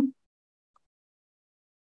 Next one.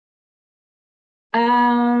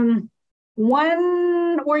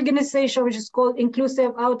 One organization, which is called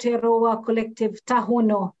Inclusive Aotearoa Collective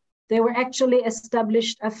Tahono, they were actually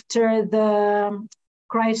established after the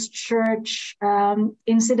Christchurch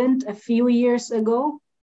incident a few years ago,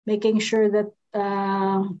 making sure that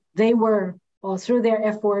they were, through their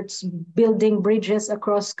efforts, building bridges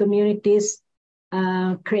across communities,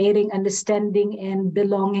 creating understanding and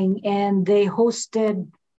belonging. And they hosted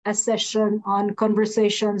a session on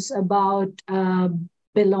conversations about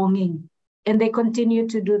belonging. And they continue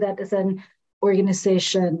to do that as an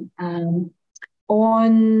organization.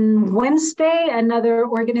 On Wednesday, another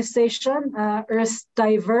organization, Earth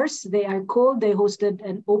Diverse, they are called, they hosted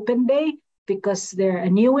an open day because they're a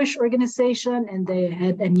newish organization and they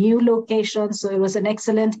had a new location. So it was an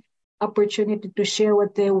excellent opportunity to share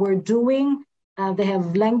what they were doing. They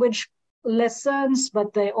have language lessons,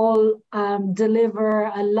 but they all deliver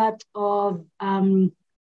a lot of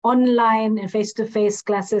online and face-to-face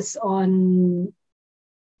classes on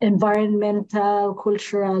environmental,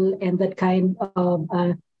 cultural, and that kind of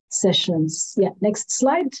sessions. Yeah, next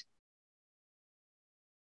slide.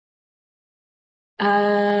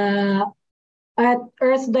 At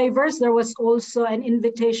Earth Diverse, there was also an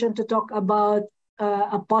invitation to talk about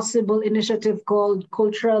a possible initiative called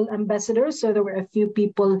Cultural Ambassadors. So there were a few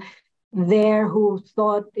people there who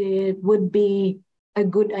thought it would be a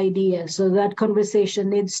good idea. So that conversation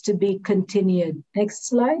needs to be continued. Next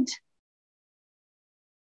slide.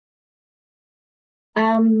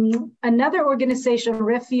 Another organization,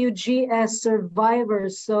 Refugee as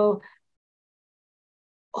Survivors, so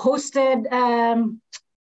hosted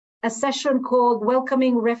a session called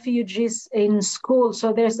Welcoming Refugees in School.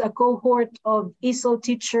 So there's a cohort of ESOL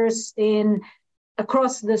teachers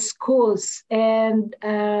across the schools, and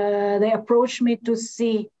they approached me to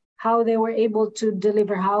see how they were able to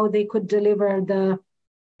deliver, how they could deliver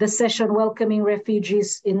the session Welcoming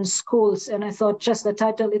Refugees in Schools. And I thought just the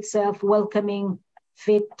title itself, Welcoming,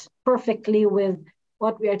 fit perfectly with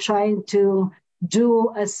what we are trying to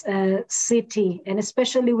do as a city, and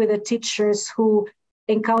especially with the teachers who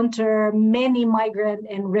encounter many migrant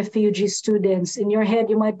and refugee students. In your head,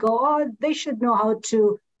 you might go, oh, they should know how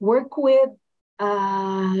to work with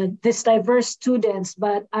these diverse students,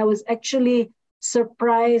 but I was actually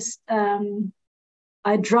surprised.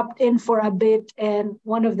 I dropped in for a bit, and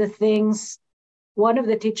one of the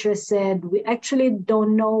teachers said, we actually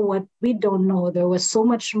don't know what we don't know. There was so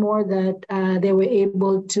much more that they were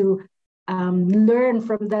able to learn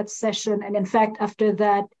from that session. And in fact, after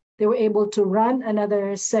that, they were able to run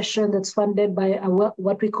another session that's funded by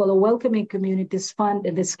what we call a Welcoming Communities Fund,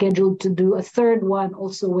 and they're scheduled to do a third one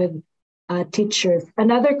also with teachers.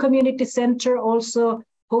 Another community center also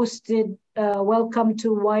hosted Welcome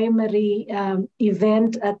to Waimari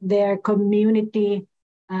event at their community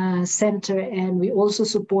center, and we also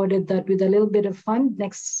supported that with a little bit of fund.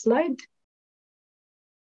 Next slide.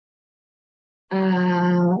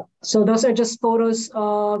 So those are just photos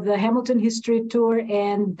of the Hamilton History Tour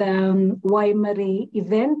and the Waimari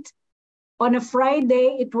event. On a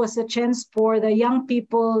Friday, it was a chance for the young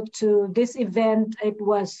people to this event. It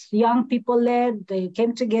was young people led. They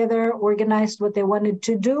came together, organized what they wanted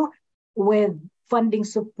to do with funding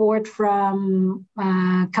support from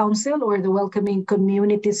council or the Welcoming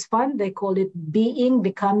Communities Fund. They called it Being,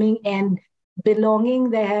 Becoming, and Belonging.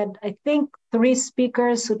 They had, I think, 3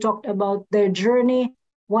 speakers who talked about their journey.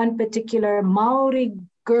 One particular Maori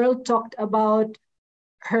girl talked about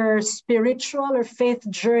her spiritual or faith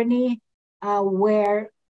journey,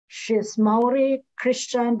 where she's Maori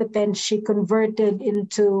Christian, but then she converted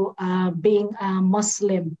into being a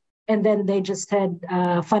Muslim. And then they just had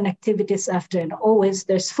fun activities after, and always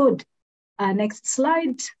there's food. Next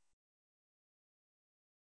slide.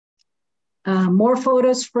 More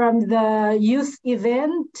photos from the youth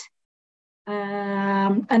event.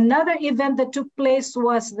 Another event that took place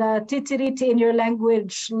was the Titiriti in Your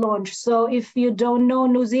Language launch. So if you don't know,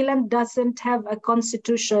 New Zealand doesn't have a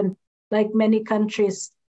constitution like many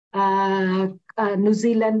countries. New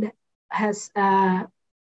Zealand has a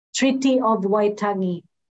Treaty of Waitangi,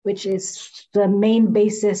 which is the main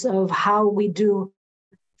basis of how we do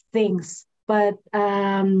things. But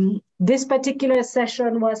this particular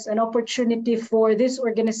session was an opportunity for this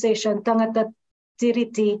organization, Tangata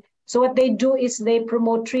Tiriti. So what they do is they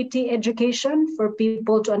promote treaty education for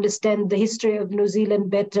people to understand the history of New Zealand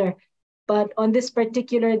better. But on this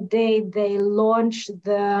particular day, they launched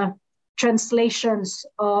the translations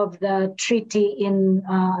of the treaty in,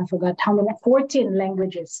 I forgot how many, 14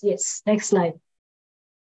 languages. Yes, next slide.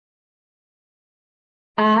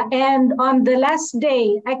 And on the last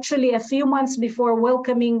day, actually a few months before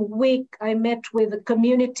Welcoming Week, I met with the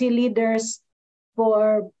community leaders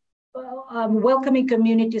for Welcoming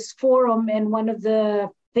Communities Forum. And one of the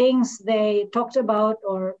things they talked about,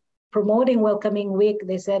 or promoting Welcoming Week,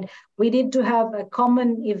 they said, we need to have a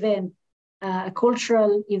common event, a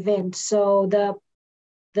cultural event. So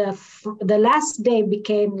the last day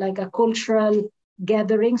became like a cultural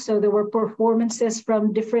gathering. So there were performances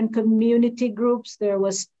from different community groups. There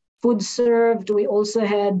was food served. We also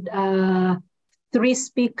had 3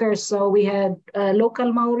 speakers. So we had a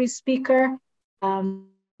local Maori speaker.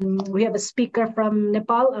 We have a speaker from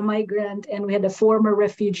Nepal, a migrant, and we had a former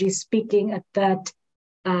refugee speaking at that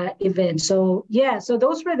event. So yeah, so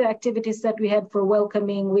those were the activities that we had for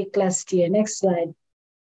Welcoming Week last year. Next slide.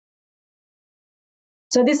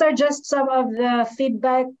 So these are just some of the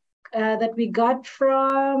feedback that we got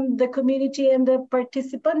from the community and the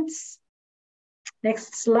participants.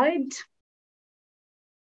 Next slide.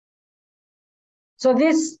 So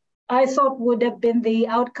this, I thought, would have been the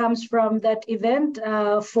outcomes from that event.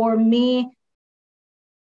 For me,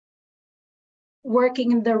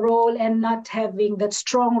 working in the role and not having that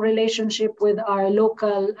strong relationship with our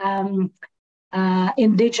local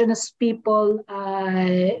indigenous people,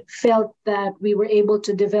 I felt that we were able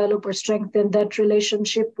to develop or strengthen that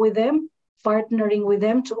relationship with them, partnering with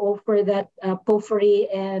them to offer that POFRI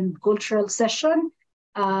and cultural session.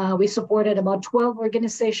 We supported about 12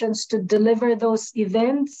 organizations to deliver those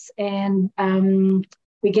events, and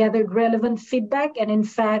we gathered relevant feedback. And in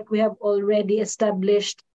fact, we have already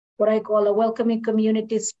established what I call a Welcoming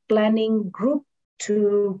Communities Planning Group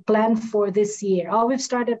to plan for this year. We've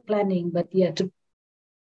started planning, but yeah,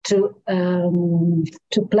 to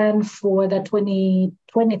plan for the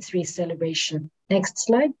 2023 celebration. Next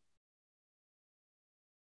slide.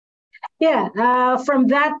 Yeah, from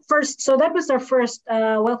that first, so that was our first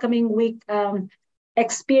Welcoming Week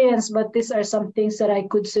experience, but these are some things that I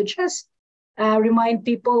could suggest. Remind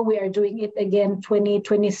people we are doing it again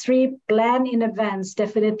 2023. Plan in advance.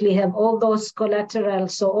 Definitely have all those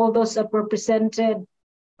collaterals. So all those that were presented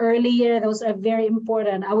earlier, those are very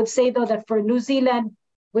important. I would say though that for New Zealand,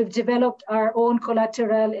 we've developed our own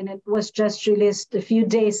collateral and it was just released a few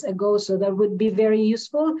days ago. So that would be very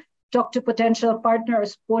useful. talk to potential partner or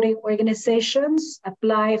supporting organizations,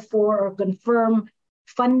 apply for or confirm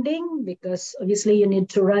funding, because obviously you need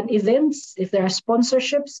to run events. If there are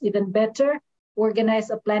sponsorships, even better. Organize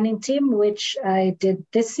a planning team, which I did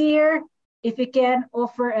this year. If you can,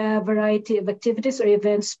 offer a variety of activities or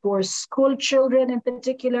events for school children in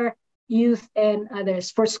particular, youth and others.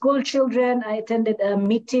 For school children, I attended a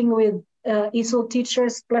meeting with ESOL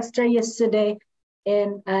teachers cluster yesterday,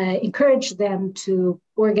 and I encouraged them to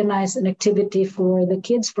organize an activity for the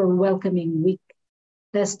kids for Welcoming Week.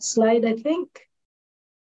 Last slide, I think.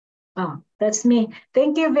 Oh, that's me.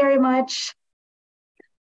 Thank you very much.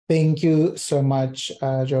 Thank you so much,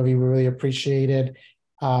 Jovi. We really appreciate it.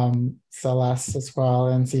 Celeste as well,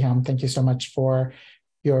 and Siham, thank you so much for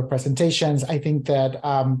your presentations. I think that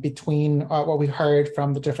between what we heard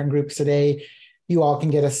from the different groups today, you all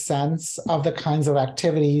can get a sense of the kinds of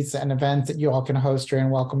activities and events that you all can host during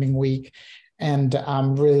Welcoming Week. And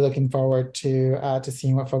I'm really looking forward to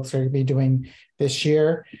seeing what folks are going to be doing this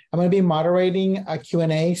year. I'm going to be moderating a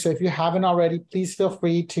Q&A. So if you haven't already, please feel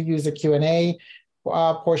free to use the Q&A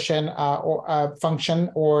portion or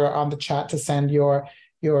function or on the chat to send your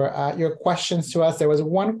questions to us. There was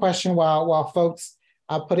one question while folks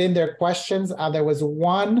put in their questions. There was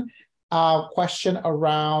one question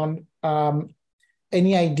around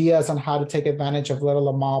any ideas on how to take advantage of Little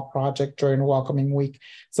Amal project during Welcoming Week.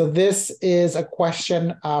 So this is a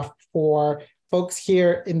question for folks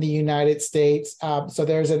here in the United States. So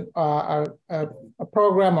there's a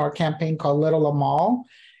program or a campaign called Little Amal.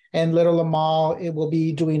 And Little Amal, it will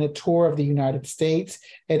be doing a tour of the United States.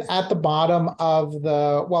 And at the bottom of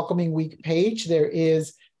the Welcoming Week page, there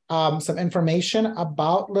is some information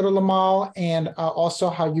about Little Amal and also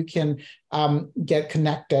how you can get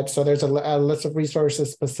connected. So there's a list of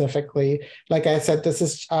resources specifically. Like I said, this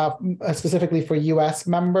is specifically for US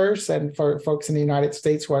members and for folks in the United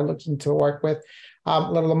States who are looking to work with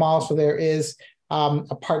Little Amal. So there is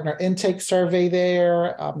a partner intake survey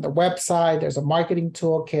there, the website, there's a marketing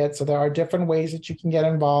toolkit. So there are different ways that you can get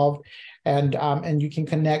involved, and you can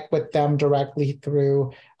connect with them directly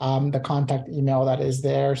through the contact email that is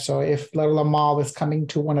there. So if Little Amal is coming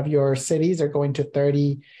to one of your cities, they're going to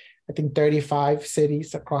 35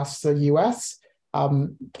 cities across the US.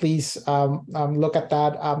 Please look at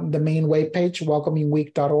that, the main webpage,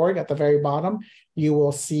 welcomingweek.org. At the very bottom, you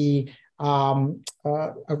will see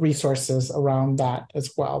resources around that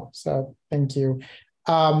as well. So thank you.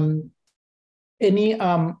 Any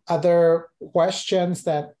other questions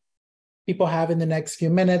that people have in the next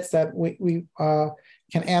few minutes that we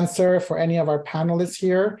can answer for any of our panelists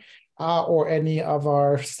here or any of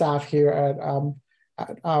our staff here at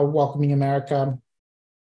Welcoming America?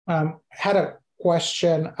 Had a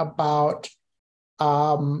question about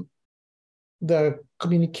the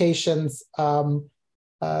communications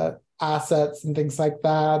assets and things like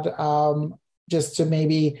that, just to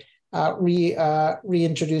maybe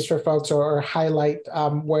reintroduce for folks or highlight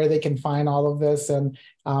where they can find all of this and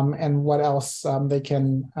what else they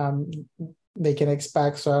can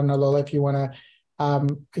expect. So I don't know, Lola, if you want to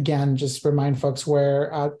again just remind folks where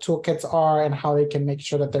toolkits are and how they can make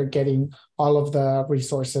sure that they're getting all of the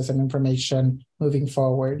resources and information moving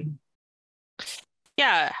forward.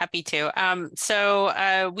 Yeah, happy to.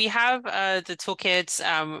 So we have the toolkits.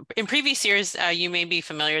 In previous years, you may be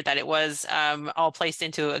familiar that it was all placed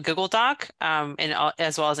into a Google Doc,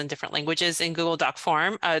 as well as in different languages in Google Doc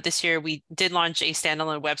form. This year, we did launch a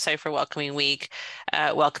standalone website for Welcoming Week,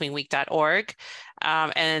 welcomingweek.org.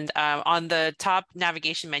 On the top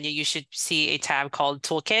navigation menu, you should see a tab called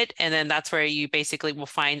Toolkit, and then that's where you basically will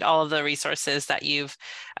find all of the resources that you've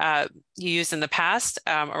used in the past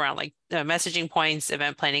around like messaging points,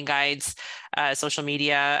 event planning guides, social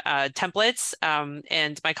media templates.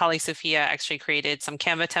 And my colleague Sophia actually created some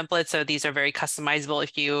Canva templates. So these are very customizable.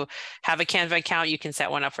 If you have a Canva account, you can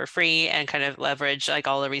set one up for free and kind of leverage like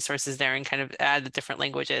all the resources there and kind of add the different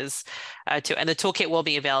languages to. And the toolkit will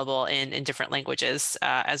be available in different languages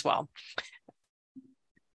as well.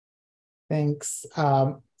 Thanks.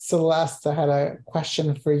 Celeste, I had a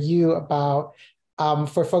question for you about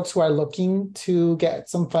for folks who are looking to get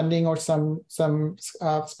some funding or some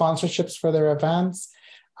sponsorships for their events.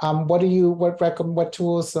 What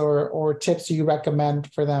tools or tips do you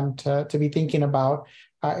recommend for them to be thinking about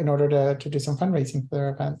in order to do some fundraising for their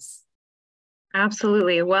events?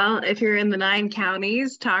 Absolutely. Well, if you're in the 9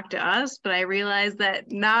 counties, talk to us, but I realize that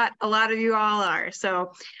not a lot of you all are.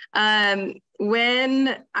 So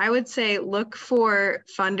when I would say look for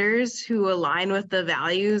funders who align with the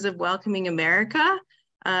values of Welcoming America.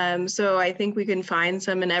 So I think we can find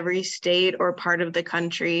some in every state or part of the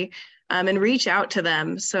country. and reach out to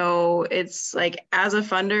them. So it's like, as a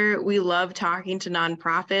funder, we love talking to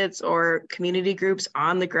nonprofits or community groups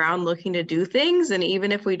on the ground looking to do things. And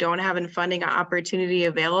even if we don't have a funding opportunity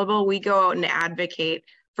available, we go out and advocate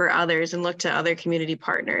for others and look to other community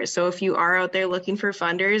partners. So if you are out there looking for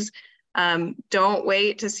funders, don't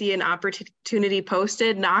wait to see an opportunity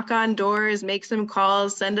posted. Knock on doors, make some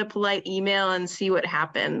calls, send a polite email, and see what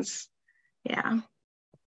happens. Yeah.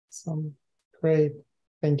 Great.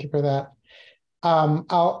 Thank you for that.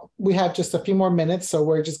 We have just a few more minutes, so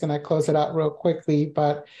we're just going to close it out real quickly,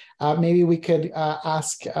 but maybe we could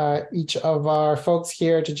ask each of our folks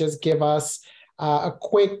here to just give us a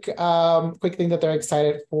quick thing that they're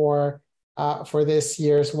excited for this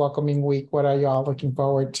year's welcoming week. What are y'all looking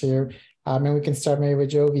forward to? And we can start maybe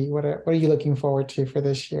with Jovi. What are you looking forward to for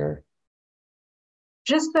this year?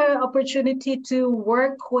 Just the opportunity to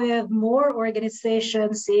work with more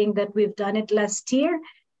organizations, seeing that we've done it last year,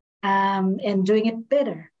 and doing it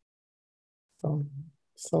better. So,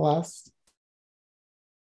 Celeste?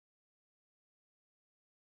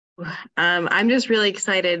 I'm just really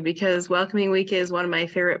excited because Welcoming Week is one of my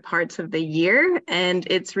favorite parts of the year, and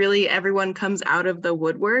it's really everyone comes out of the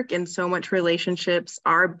woodwork, and so much relationships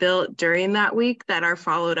are built during that week that are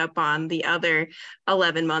followed up on the other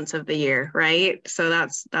 11 months of the year, right? So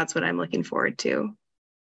that's what I'm looking forward to.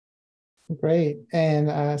 Great. And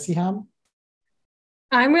Siham?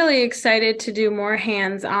 I'm really excited to do more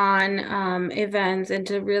hands-on events and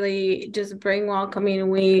to really just bring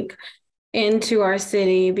Welcoming Week into our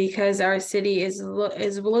city, because our city is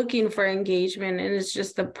looking for engagement, and it's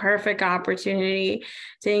just the perfect opportunity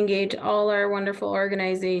to engage all our wonderful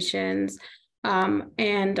organizations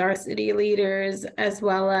and our city leaders, as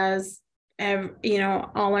well as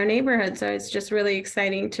all our neighborhoods. So it's just really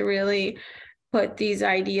exciting to really put these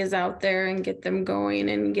ideas out there and get them going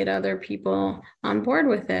and get other people on board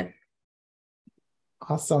with it.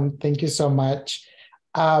 Awesome. Thank you so much.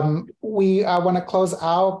 We want to close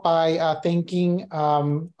out by thanking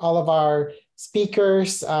all of our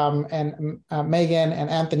speakers and Megan and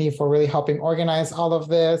Anthony for really helping organize all of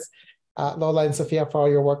this. Lola and Sophia for all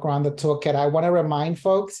your work around the toolkit. I want to remind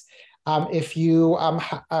folks, if you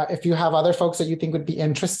have other folks that you think would be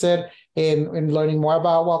interested in learning more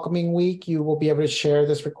about Welcoming Week, you will be able to share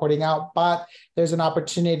this recording out. But there's an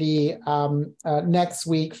opportunity next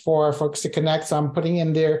week for folks to connect. So I'm putting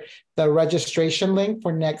in there the registration link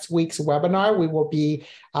for next week's webinar. We will be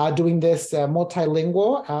doing this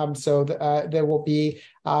multilingual. So there will be,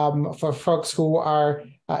 for folks who are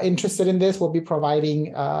interested in this, we'll be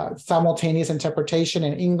providing simultaneous interpretation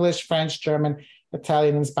in English, French, German,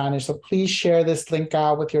 Italian, and Spanish. So please share this link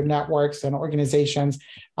out with your networks and organizations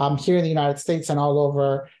here in the United States and all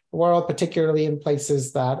over the world, particularly in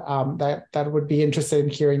places that that would be interested in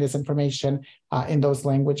hearing this information in those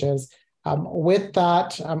languages. With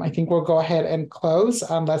that, I think we'll go ahead and close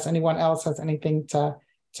unless anyone else has anything to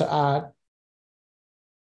add. All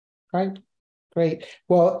right. Great.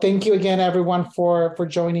 Well, thank you again, everyone, for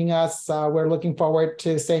joining us. We're looking forward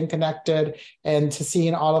to staying connected and to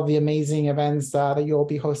seeing all of the amazing events that you'll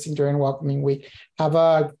be hosting during Welcoming Week. Have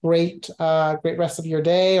a great rest of your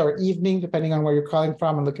day or evening, depending on where you're calling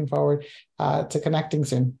from, and looking forward to connecting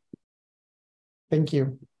soon. Thank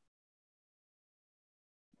you.